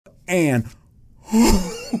And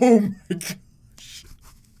oh my gosh.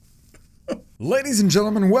 Ladies and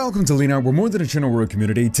gentlemen, welcome to Leonhart. We're more than a channel, we're a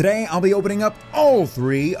community. Today, I'll be opening up all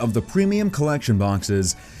 3 of the premium collection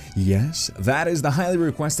boxes. Yes, that is the highly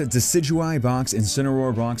requested Decidueye box,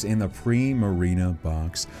 INCINEROAR box, and the PRIMARINA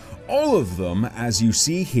box. All of them, as you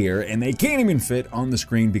see here, and they can't even fit on the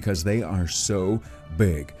screen because they are so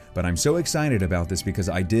big. But I'm so excited about this because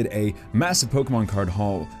I did a massive Pokemon card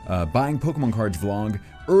haul, buying Pokemon cards vlog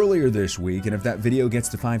earlier this week, and if that video gets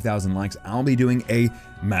to 5,000 likes, I'll be doing a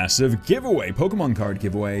massive giveaway, Pokemon card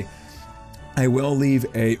giveaway. I will leave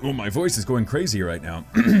a, oh, my voice is going crazy right now.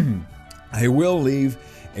 I will leave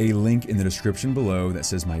a link in the description below that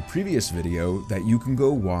says my previous video that you can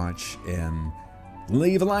go watch and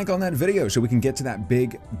leave a like on that video so we can get to that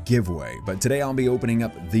big giveaway. But today I'll be opening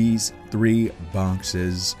up these 3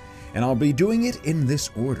 boxes, and I'll be doing it in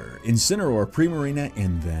this order: INCINEROAR, PRIMARINA,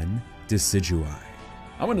 and then Decidueye.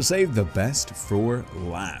 I'm going to save the best for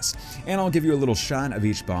last, and I'll give you a little shot of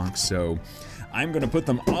each box, so I'm going to put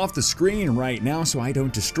them off the screen right now so I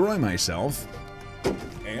don't destroy myself.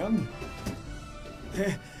 And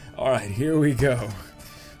alright, here we go.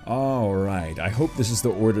 Alright, I hope this is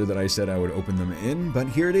the order that I said I would open them in, but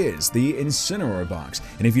here it is, the INCINEROAR box.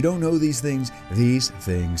 And if you don't know these things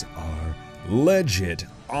are legit,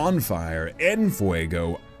 on fire, en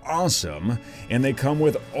fuego, awesome, and they come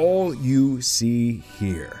with all you see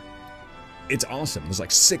here. It's awesome. There's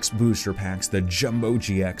like 6 booster packs, the Jumbo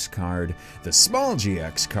GX card, the Small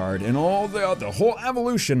GX card, and all the whole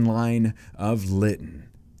evolution line of Litten.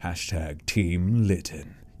 Hashtag Team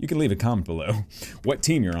Litten. You can leave a comment below what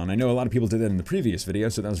team you're on. I know a lot of people did that in the previous video,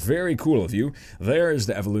 so that was very cool of you. There's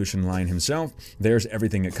the evolution line himself. There's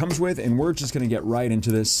everything it comes with, and we're just gonna get right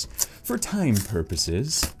into this for time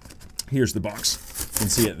purposes. Here's the box. You can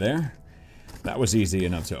see it there. That was easy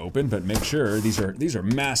enough to open, but make sure these are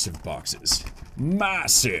massive boxes.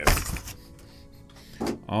 Massive!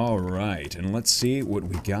 Alright, and let's see what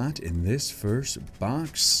we got in this first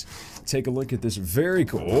box. Take a look at this very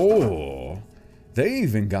cool. Oh, they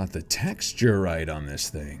even got the texture right on this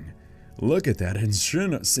thing. Look at that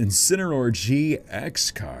INCINEROAR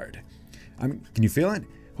GX card. Can you feel it?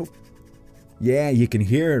 Oh, yeah, you can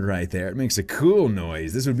hear it right there. It makes a cool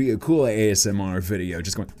noise. This would be a cool ASMR video,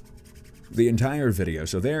 just going the entire video.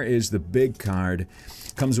 So there is the big card.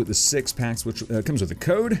 Comes with the 6 packs, which comes with a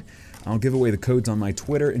code. I'll give away the codes on my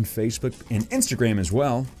Twitter and Facebook and Instagram as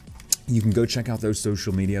well. You can go check out those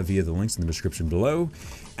social media via the links in the description below,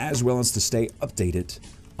 as well as to stay updated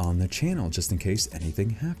on the channel, just in case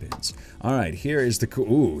anything happens. Alright, here is the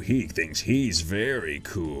cool. Ooh, he thinks he's very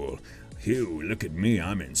cool. Ew, look at me,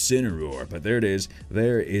 I'm INCINEROAR. But there it is.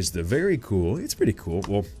 There is the very cool, it's pretty cool.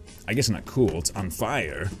 Well, I guess not cool, it's on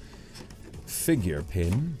fire. Figure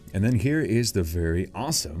pin. And then here is the very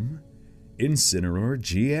awesome INCINEROAR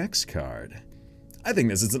GX card. I think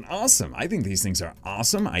this is awesome. I think these things are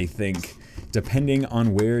awesome. I think depending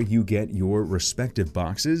on where you get your respective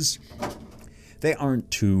boxes, they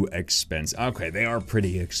aren't too expensive. Okay, they are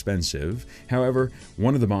pretty expensive. However,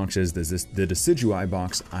 one of the boxes, the Decidueye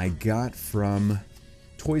box, I got from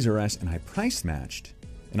Toys R Us, and I price matched.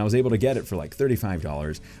 And I was able to get it for like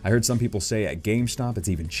 $35. I heard some people say at GameStop it's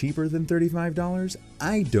even cheaper than $35.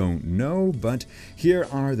 I don't know, but here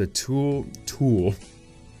are the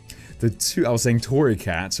I was saying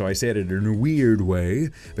Torracat, so I said it in a weird way.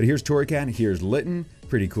 But here's Torracat, here's Litten,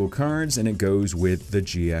 pretty cool cards, and it goes with the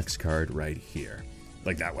GX card right here.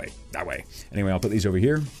 Like that way, that way. Anyway, I'll put these over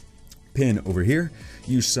here. Pin over here.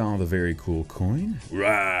 You saw the very cool coin.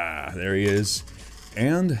 Rah! There he is.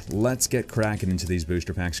 And let's get cracking into these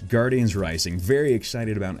booster packs. Guardians Rising, very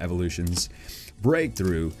excited about evolutions.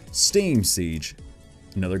 Breakthrough, Steam Siege,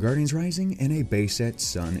 another Guardians Rising, and a base set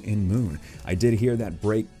Sun and Moon. I did hear that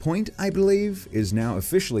Breakpoint, I believe, is now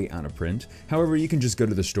officially out of print. However, you can just go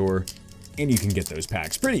to the store and you can get those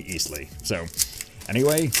packs pretty easily. So,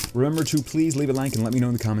 anyway, remember to please leave a like and let me know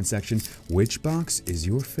in the comment section which box is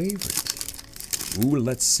your favorite. Ooh,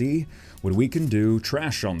 let's see what we can do.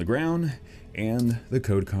 Trash on the ground and the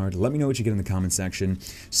code card. Let me know what you get in the comment section.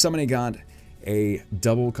 Somebody got a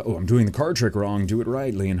double, oh, I'm doing the card trick wrong. Do it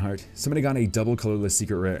right, Leonhart. Somebody got a double colorless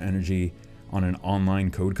secret rare energy on an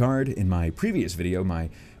online code card in my previous video, my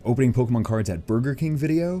opening Pokemon cards at Burger King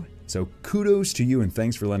video. So kudos to you and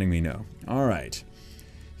thanks for letting me know. All right,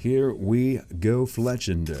 here we go.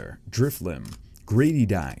 Fletchender, Driflim, Grady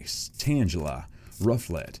Dice, Tangela,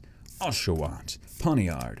 Rufflet, Oshawott,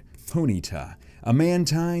 Poniard, Ponyta, a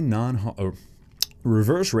Mantine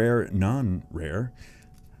reverse rare, non-rare.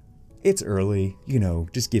 It's early, you know,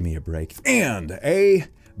 just give me a break. And a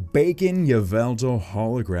Bacon Yveltal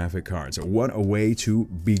holographic cards. What a way to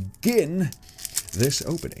begin this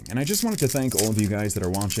opening. And I just wanted to thank all of you guys that are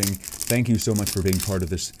watching. Thank you so much for being part of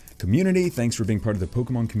this community. Thanks for being part of the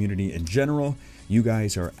Pokemon community in general. You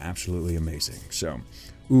guys are absolutely amazing. So,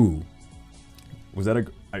 ooh. Was that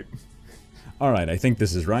Alright, I think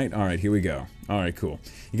this is right. Alright, here we go. Alright, cool.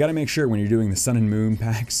 You gotta make sure when you're doing the Sun and Moon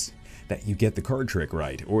packs that you get the card trick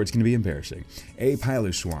right, or it's gonna be embarrassing. A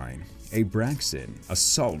Piloswine, a Braxton, a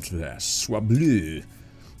Saltvest, Swablu,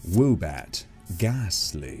 Woobat,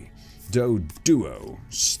 Ghastly, Doduo,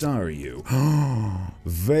 Staryu.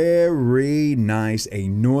 Very nice. A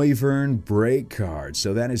Noivern break card.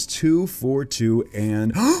 So that is 2 for 2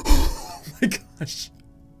 and oh my gosh.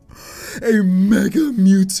 A Mega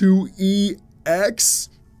Mewtwo EX?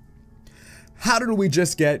 How did we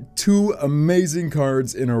just get 2 amazing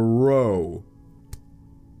cards in a row?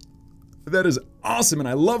 That is awesome, and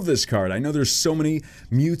I love this card. I know there's so many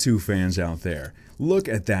Mewtwo fans out there. Look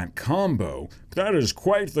at that combo. That is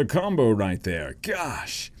quite the combo right there.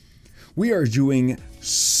 Gosh. We are doing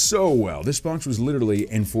so well. This box was literally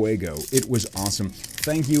en fuego. It was awesome.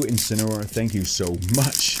 Thank you, Incineroar. Thank you so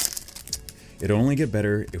much. It'd only get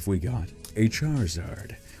better if we got a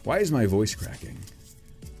Charizard. Why is my voice cracking?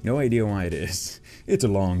 No idea why it is. It's a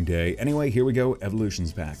long day. Anyway, here we go.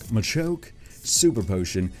 Evolutions pack. Machoke, Super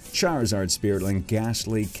Potion, Charizard Spiritling,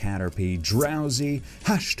 Ghastly, Caterpie, Drowsy,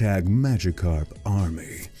 hashtag Magikarp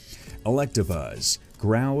Army, Electabuzz,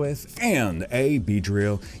 Growlithe, and a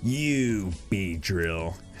Beedrill. You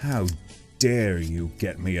Beedrill, how dare you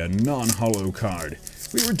get me a non-holo card?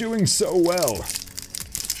 We were doing so well.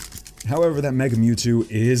 However, that Mega Mewtwo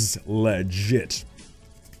is legit.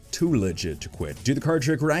 Too legit to quit. Do the card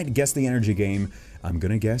trick right, guess the energy game. I'm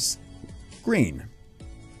gonna guess green.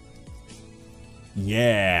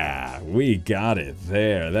 Yeah, we got it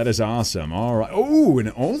there. That is awesome. All right. Oh,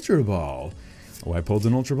 an Ultra Ball. Oh, I pulled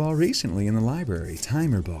an Ultra Ball recently in the library.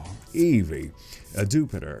 Timer Ball, Eevee, a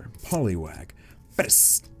Jupiter, Poliwag,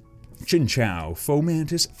 Betis, Chinchou,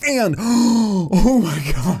 Fomantis, and oh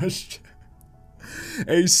my gosh,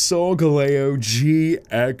 a Solgaleo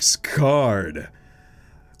GX card.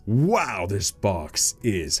 Wow, this box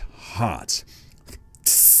is hot.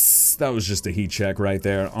 That was just a heat check right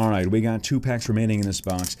there. Alright, we got 2 packs remaining in this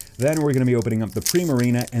box. Then we're going to be opening up the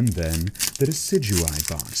Primarina and then the Decidueye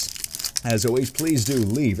box. As always, please do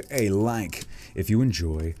leave a like if you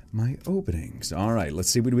enjoy my openings. Alright, let's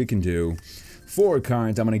see what we can do. 4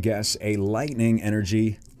 cards, I'm going to guess a Lightning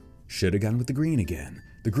Energy. Should have gone with the green again.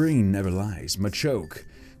 The green never lies. Machoke,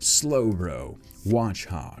 Slowbro,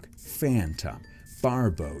 Watchhog, Phantom,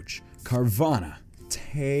 Barboach, Carvana,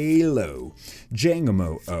 Talo,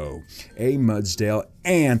 Jangamo-O, a Mudsdale,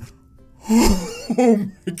 and oh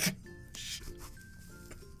my gosh.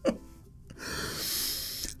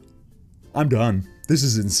 I'm done. This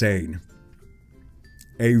is insane.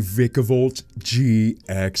 A Vikavolt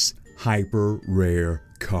GX Hyper Rare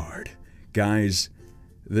card. Guys,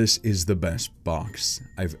 this is the best box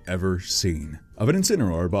I've ever seen. Of an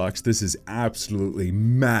Incineroar box, this is absolutely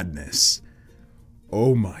madness.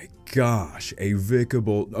 Oh my gosh, a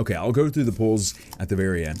Vikavolt. Okay, I'll go through the pulls at the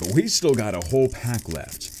very end, but we still got a whole pack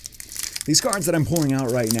left. These cards that I'm pulling out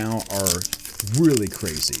right now are really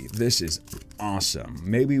crazy. This is awesome.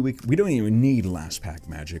 Maybe we don't even need last pack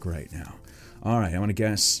magic right now. Alright, I'm gonna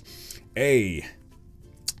guess a...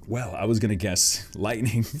 Well, I was gonna guess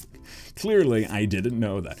Lightning. Clearly, I didn't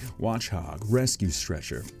know that. Watchhog, Rescue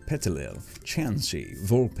Stretcher, Petilil, Chansey,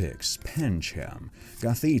 Vulpix, Pancham,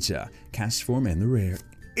 Gothita, Castform, and the rare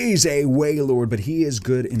is a Wailord, but he is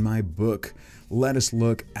good in my book. Let us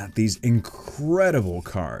look at these incredible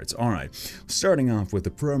cards. Alright, starting off with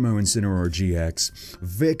the Promo Incineroar GX,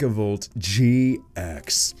 Vikavolt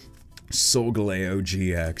GX, Solgaleo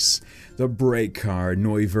GX, the break card,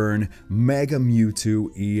 Noivern, Mega Mewtwo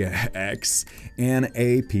EX, and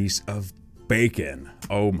a piece of bacon.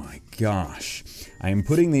 Oh my gosh. I am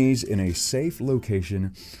putting these in a safe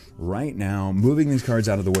location right now, moving these cards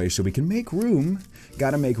out of the way so we can make room.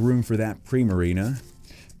 Gotta make room for that Primarina.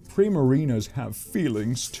 Primarinas have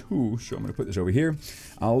feelings too, so I'm gonna put this over here.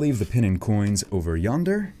 I'll leave the pin and coins over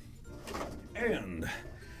yonder. And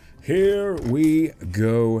here we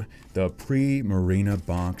go. The Primarina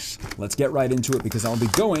box. Let's get right into it because I'll be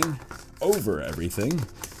going over everything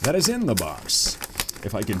that is in the box.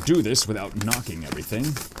 If I can do this without knocking everything.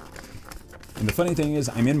 And the funny thing is,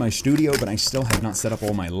 I'm in my studio, but I still have not set up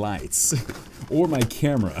all my lights. Or my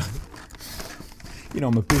camera. You know,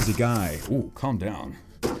 I'm a busy guy. Ooh, calm down.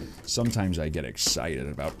 Sometimes I get excited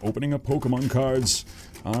about opening up Pokemon cards.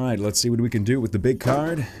 Alright, let's see what we can do with the big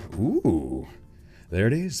card. Ooh. There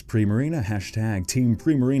it is, Primarina, hashtag Team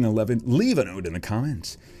Primarina11. Leave a note in the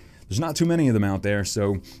comments. There's not too many of them out there,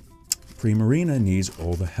 so Primarina needs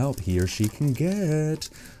all the help he or she can get.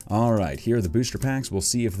 All right, here are the booster packs. We'll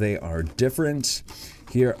see if they are different.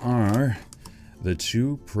 Here are the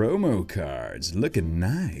 2 promo cards. Looking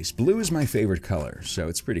nice. Blue is my favorite color, so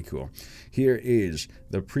it's pretty cool. Here is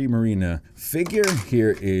the Primarina figure.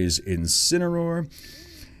 Here is Incineroar.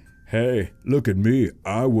 Hey, look at me.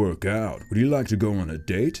 I work out. Would you like to go on a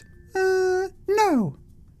date? No.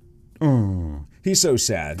 Oh, he's so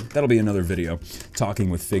sad. That'll be another video, talking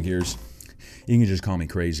with figures. You can just call me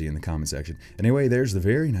crazy in the comment section. Anyway, there's the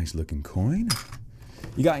very nice looking coin.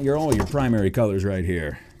 You got all your primary colors right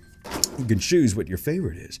here. You can choose what your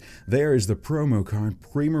favorite is. There is the promo card,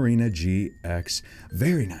 Primarina GX.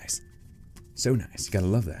 Very nice. So nice. Gotta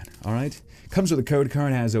love that. All right. Comes with a code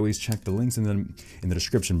card. As always, check the links in the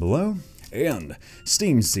description below. And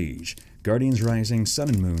Steam Siege, Guardians Rising, Sun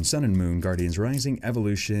and Moon, Guardians Rising,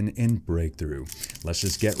 Evolution, and Breakthrough. Let's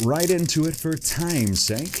just get right into it for time's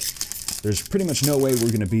sake. There's pretty much no way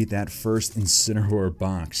we're gonna beat that first Incineroar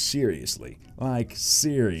box. Seriously. Like,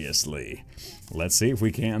 seriously. Let's see if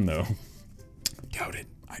we can, though. Doubt it.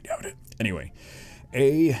 I doubt it. Anyway,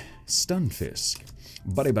 a Stunfisk,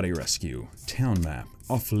 Buddy Buddy Rescue, Town Map,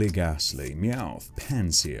 Awfully Ghastly, Meowth,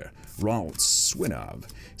 Panseer, Ralts,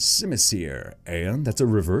 Swinov, Simisear, and that's a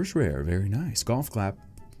reverse rare. Very nice. Golf Clap.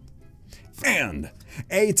 And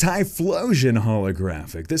a Typhlosion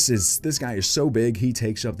holographic. This guy is so big, he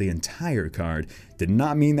takes up the entire card. Did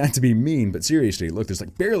not mean that to be mean, but seriously, look, there's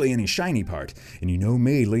like barely any shiny part. And you know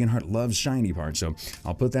me, Leonhart loves shiny parts, so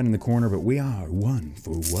I'll put that in the corner, but we are 1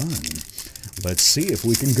 for 1. Let's see if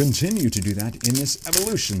we can continue to do that in this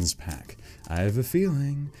Evolutions pack. I have a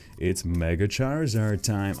feeling it's Mega Charizard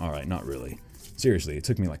time. All right, not really. Seriously, it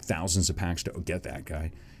took me like thousands of packs to get that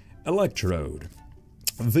guy. Electrode,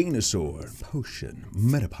 Venusaur, Potion,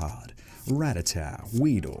 Metapod, Rattata,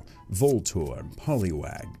 Weedle, Voltorb,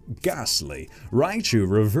 Poliwag, Ghastly,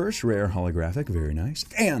 Raichu, reverse rare holographic, very nice,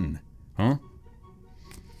 and, I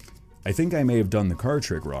think I may have done the card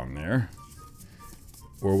trick wrong there.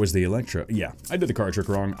 Or was the Electro? Yeah, I did the card trick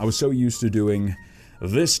wrong. I was so used to doing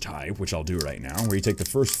this type, which I'll do right now, where you take the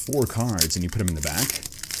first 4 cards and you put them in the back.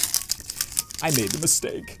 I made the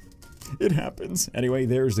mistake. It happens. Anyway,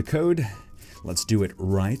 there's the code. Let's do it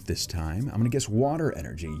right this time. I'm gonna guess water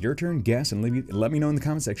energy. Your turn, guess, and let me know in the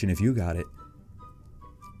comment section if you got it.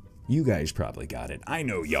 You guys probably got it. I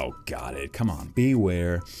know y'all got it. Come on.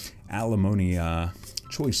 Beware, Alamonia,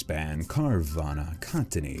 Choice Band, Carvana,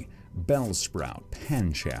 Cottony, Bellsprout,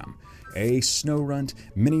 Pancham, a Snowrunt,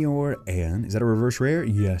 Minior, and is that a reverse rare?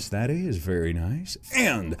 Yes, that is. Very nice.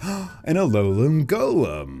 And an Alolan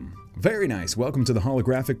Golem. Very nice. Welcome to the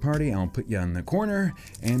holographic party. I'll put you in the corner,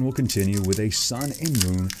 and we'll continue with a Sun and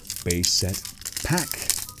Moon base set pack.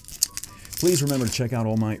 Please remember to check out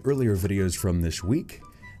all my earlier videos from this week.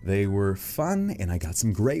 They were fun, and I got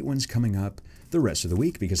some great ones coming up the rest of the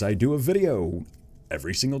week because I do a video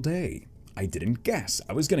every single day. I didn't guess.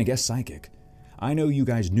 I was going to guess Psychic. I know you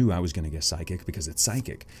guys knew I was going to guess Psychic because it's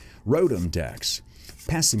Psychic. Rotom Dex,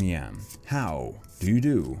 Passimian, How,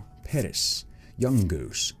 Do, Pettis,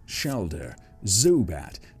 Yungoos, Shelder,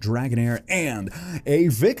 Zubat, Dragonair, and a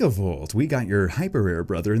Vikavolt. We got your hyper rare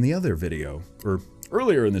brother in the other video, or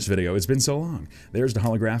earlier in this video. It's been so long. There's the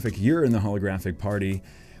holographic. You're in the holographic party.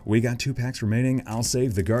 We got 2 packs remaining. I'll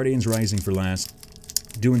save the Guardians Rising for last.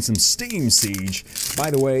 Doing some Steam Siege. By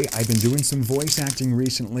the way, I've been doing some voice acting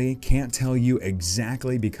recently. Can't tell you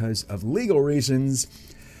exactly because of legal reasons,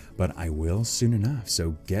 but I will soon enough,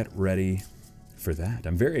 so get ready for that.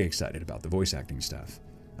 I'm very excited about the voice acting stuff.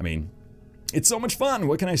 I mean, it's so much fun,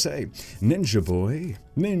 what can I say? Ninja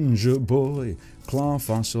Boy, Claw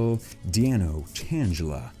Fossil, Deano,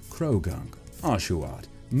 Tangela, Krogunk, Oshawott,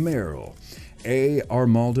 Meryl, a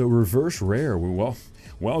Armaldo reverse rare. Well,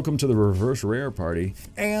 welcome to the reverse rare party,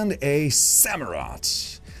 and a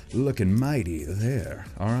Samurott. Looking mighty there.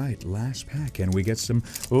 All right, last pack, and we get some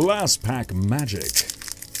last pack magic.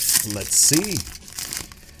 Let's see.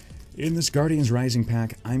 In this Guardians Rising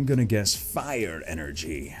pack, I'm gonna guess Fire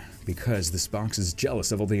Energy, because this box is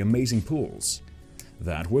jealous of all the amazing pools.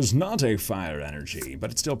 That was not a Fire Energy, but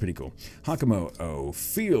it's still pretty cool. Hakamo-O,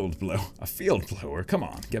 Field Blow, a Field Blower, come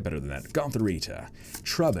on, get better than that. Gontharita,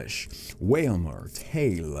 Trubbish, Wailmer,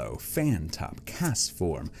 Halo, Fantop,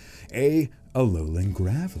 Castform, a Alolan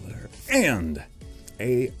Graveler, and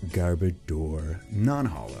a Garbodor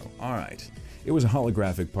non-holo. All right, it was a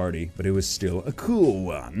holographic party, but it was still a cool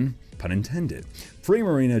one, pun intended.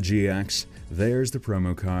 Primarina GX, there's the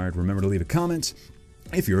promo card. Remember to leave a comment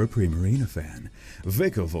if you're a Primarina fan.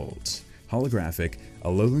 Vikavolt, holographic, a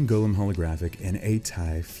Alolan Golem holographic, and a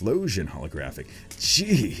Typhlosion holographic.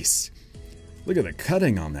 Jeez! Look at the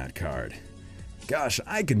cutting on that card. Gosh,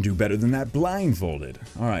 I can do better than that blindfolded.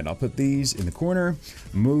 Alright, I'll put these in the corner,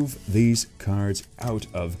 move these cards out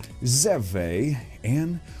of Zeve,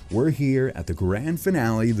 and we're here at the grand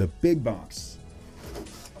finale, the big box.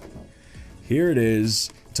 Here it is.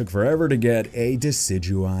 Took forever to get a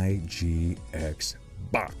Decidueye GX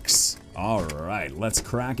box. Alright, let's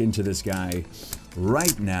crack into this guy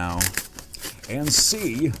right now and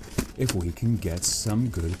see if we can get some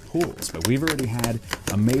good pulls. But we've already had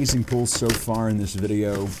amazing pulls so far in this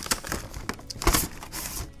video,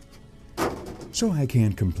 so I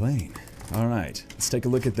can't complain. Alright, let's take a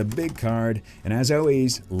look at the big card, and as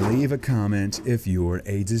always, leave a comment if you're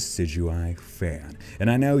a Decidueye fan. And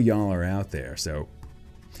I know y'all are out there, so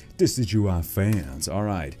Decidueye fans.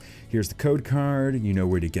 Alright, here's the code card. You know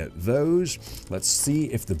where to get those. Let's see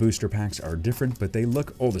if the booster packs are different, but they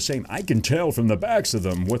look all the same. I can tell from the backs of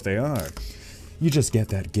them what they are. You just get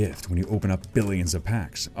that gift when you open up billions of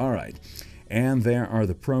packs. Alright, and there are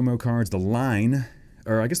the promo cards, the line,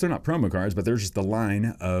 or I guess they're not promo cards, but they're just the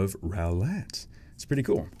line of Rowlet. It's pretty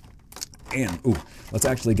cool. And, ooh, let's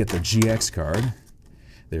actually get the GX card.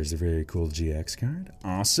 There's a very cool GX card.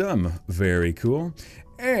 Awesome. Very cool.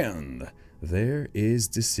 And there is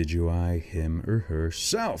Decidueye, him or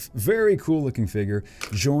herself. Very cool looking figure.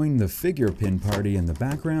 Join the figure pin party in the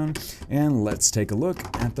background. And let's take a look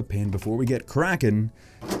at the pin before we get cracking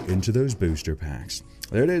into those booster packs.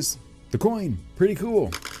 There it is. The coin. Pretty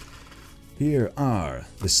cool. Here are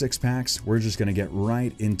the 6 packs. We're just going to get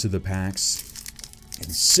right into the packs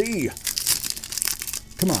and see.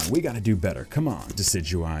 Come on, we got to do better. Come on,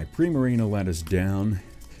 Decidueye. Primarina let us down.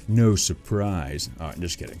 No surprise. Alright,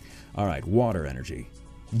 just kidding. Alright, water energy.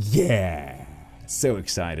 Yeah! So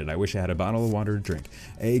excited. I wish I had a bottle of water to drink.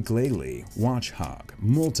 A Glalie, Watchhog,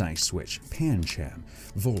 Multi-Switch, Pancham,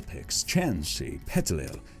 Vulpix, Chansey,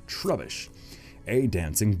 Petilil, Trubbish, a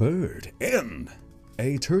Dancing Bird, and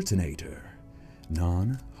a Turtonator.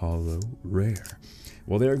 Non-holo rare.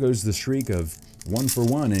 Well, there goes the streak of 1 for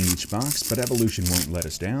 1 in each box, but Evolution won't let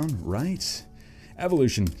us down, right?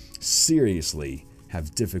 Evolution seriously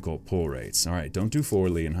have difficult pull rates. Alright, don't do 4,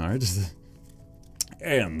 Leonhart.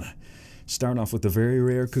 And start off with the very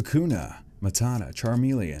rare Kakuna, Matata,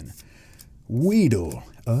 Charmeleon, Weedle,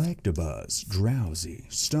 Electabuzz, Drowsy,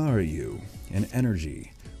 Staryu, and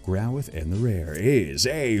Energy. Growlithe, and the rare is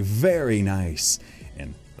a very nice,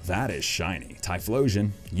 and that is shiny.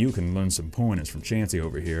 Typhlosion, you can learn some pointers from Chansey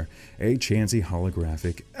over here. A Chansey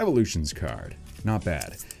holographic Evolutions card. Not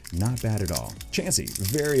bad. Not bad at all. Chansey,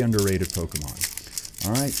 very underrated Pokemon.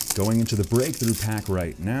 Alright, going into the breakthrough pack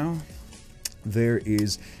right now. There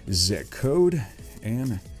is the code,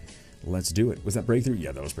 and let's do it. Was that breakthrough?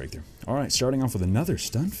 Yeah, that was breakthrough. Alright, starting off with another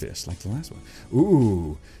Stunfisk, like the last one.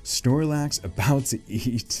 Ooh, Snorlax about to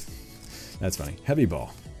eat. That's funny. Heavy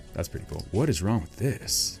Ball. That's pretty cool. What is wrong with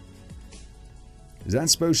this? Is that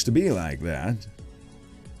supposed to be like that?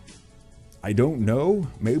 I don't know.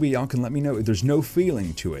 Maybe y'all can let me know. There's no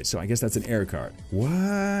feeling to it, so I guess that's an air card.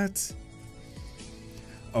 What?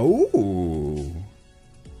 Oh.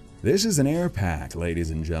 This is an air pack, ladies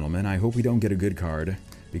and gentlemen. I hope we don't get a good card,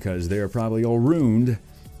 because they're probably all ruined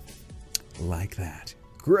like that.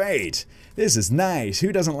 Great! This is nice.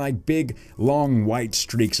 Who doesn't like big, long white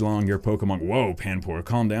streaks along your Pokemon? Whoa, Panpour,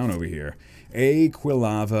 calm down over here. A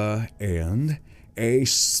Quilava and a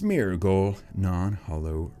Smeargle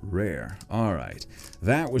non-holo rare. Alright,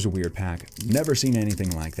 that was a weird pack. Never seen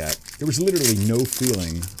anything like that. There was literally no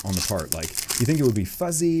feeling on the part. Like, you think it would be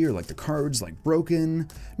fuzzy or like the cards like broken?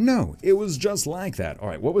 No, it was just like that.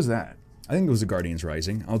 Alright, what was that? I think it was a Guardians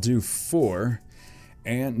Rising. I'll do 4.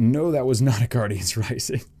 And no, that was not a Guardians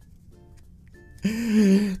Rising.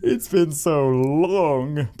 It's been so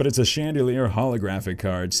long. But it's a Chandelier holographic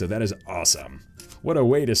card, so that is awesome. What a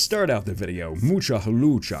way to start out the video. Mucha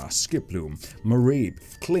Halucha, Skiploom,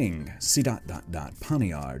 Mareep, Kling,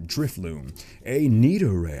 Poniard, Drifloom, a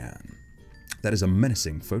Nidoran. That is a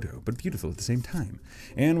menacing photo, but beautiful at the same time.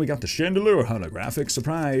 And we got the Chandelier holographic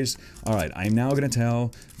surprise. Alright, I'm now going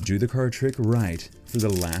to do the card trick right for the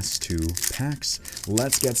last 2 packs.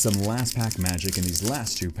 Let's get some last pack magic in these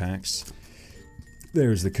last 2 packs.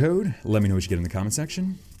 There's the code. Let me know what you get in the comment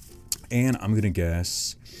section. And I'm going to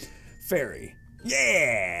guess Fairy.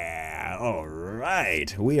 Yeah!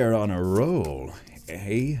 Alright, we are on a roll.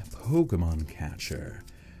 A Pokemon catcher.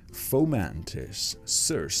 Fomantis,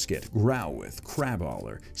 Surskit, Growlithe,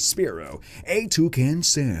 Crabrawler, Spearow, a Toucan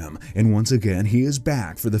Sam, and once again he is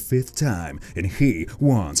back for the 5th time, and he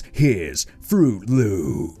wants his Fruit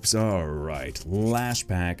Loops. Alright, last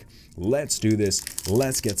pack. Let's do this.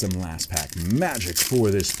 Let's get some last pack magic for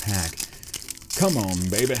this pack. Come on,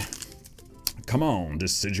 baby. Come on,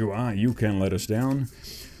 Decidueye, you can't let us down.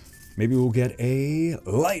 Maybe we'll get a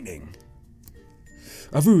Lightning.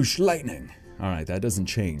 A Whoosh Lightning. Alright, that doesn't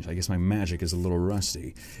change. I guess my magic is a little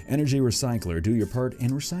rusty. Energy Recycler, do your part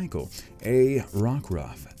and recycle. A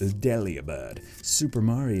Rockruff, Delibird, Super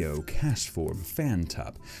Mario, Castform,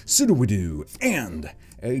 Fantop, Sudowoodo, and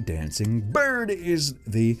a Dancing Bird is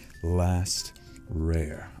the last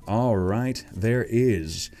rare. Alright, there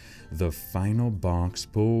is the final box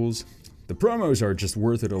pulls. The promos are just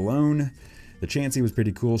worth it alone. The Chansey was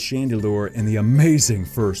pretty cool, Chandelure, and the amazing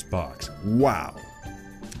first box. Wow.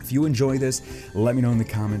 If you enjoy this, let me know in the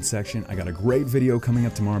comments section. I got a great video coming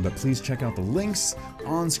up tomorrow, but please check out the links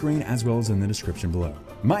on screen as well as in the description below.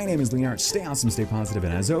 My name is Leonhart. Stay awesome, stay positive,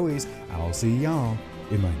 and as always, I'll see y'all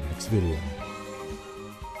in my next video.